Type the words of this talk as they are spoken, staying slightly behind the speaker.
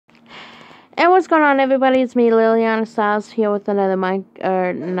And what's going on, everybody? It's me, Liliana Styles, here with another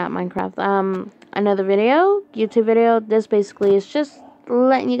another video, YouTube video. This basically is just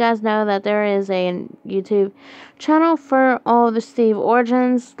letting you guys know that there is a YouTube channel for all the Steve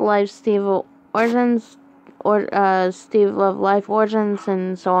origins, life Steve origins, or Steve of life origins,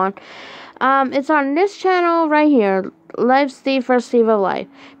 and so on. It's on this channel right here, Life Steve for Steve of Life.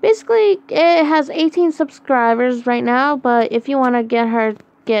 Basically, it has 18 subscribers right now, but if you want to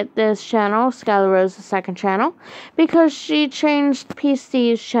get this channel, Skyla Rose, the second channel, because she changed P.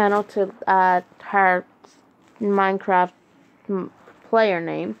 Steve's channel to her Minecraft player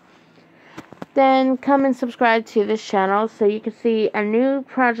name. Then come and subscribe to this channel so you can see a new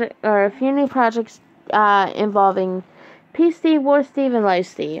project or a few new projects involving P. Steve, War Steve, and Life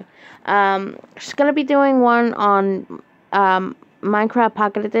Steve. She's gonna be doing one on Minecraft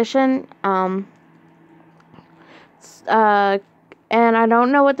Pocket Edition. And I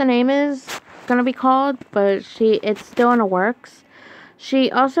don't know what the name is gonna be called, but it's still in the works.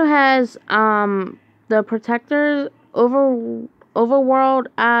 She also has the Protector Overworld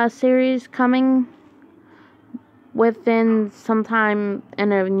series coming within sometime in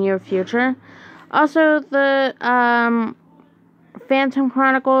the near future. Also, the Phantom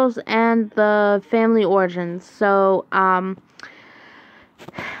Chronicles and the Family Origins. So,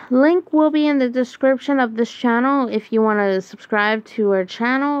 link will be in the description of this channel if you want to subscribe to her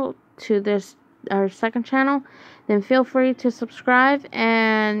channel, our second channel. Then feel free to subscribe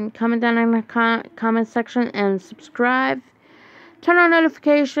and comment down in the comment section and subscribe. Turn on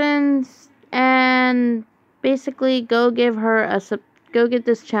notifications and basically go give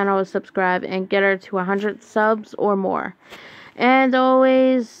this channel a subscribe and get her to 100 subs or more. And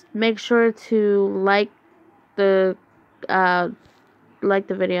always make sure to like the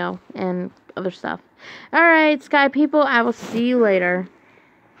video and other stuff. Alright, Sky people, I will see you later.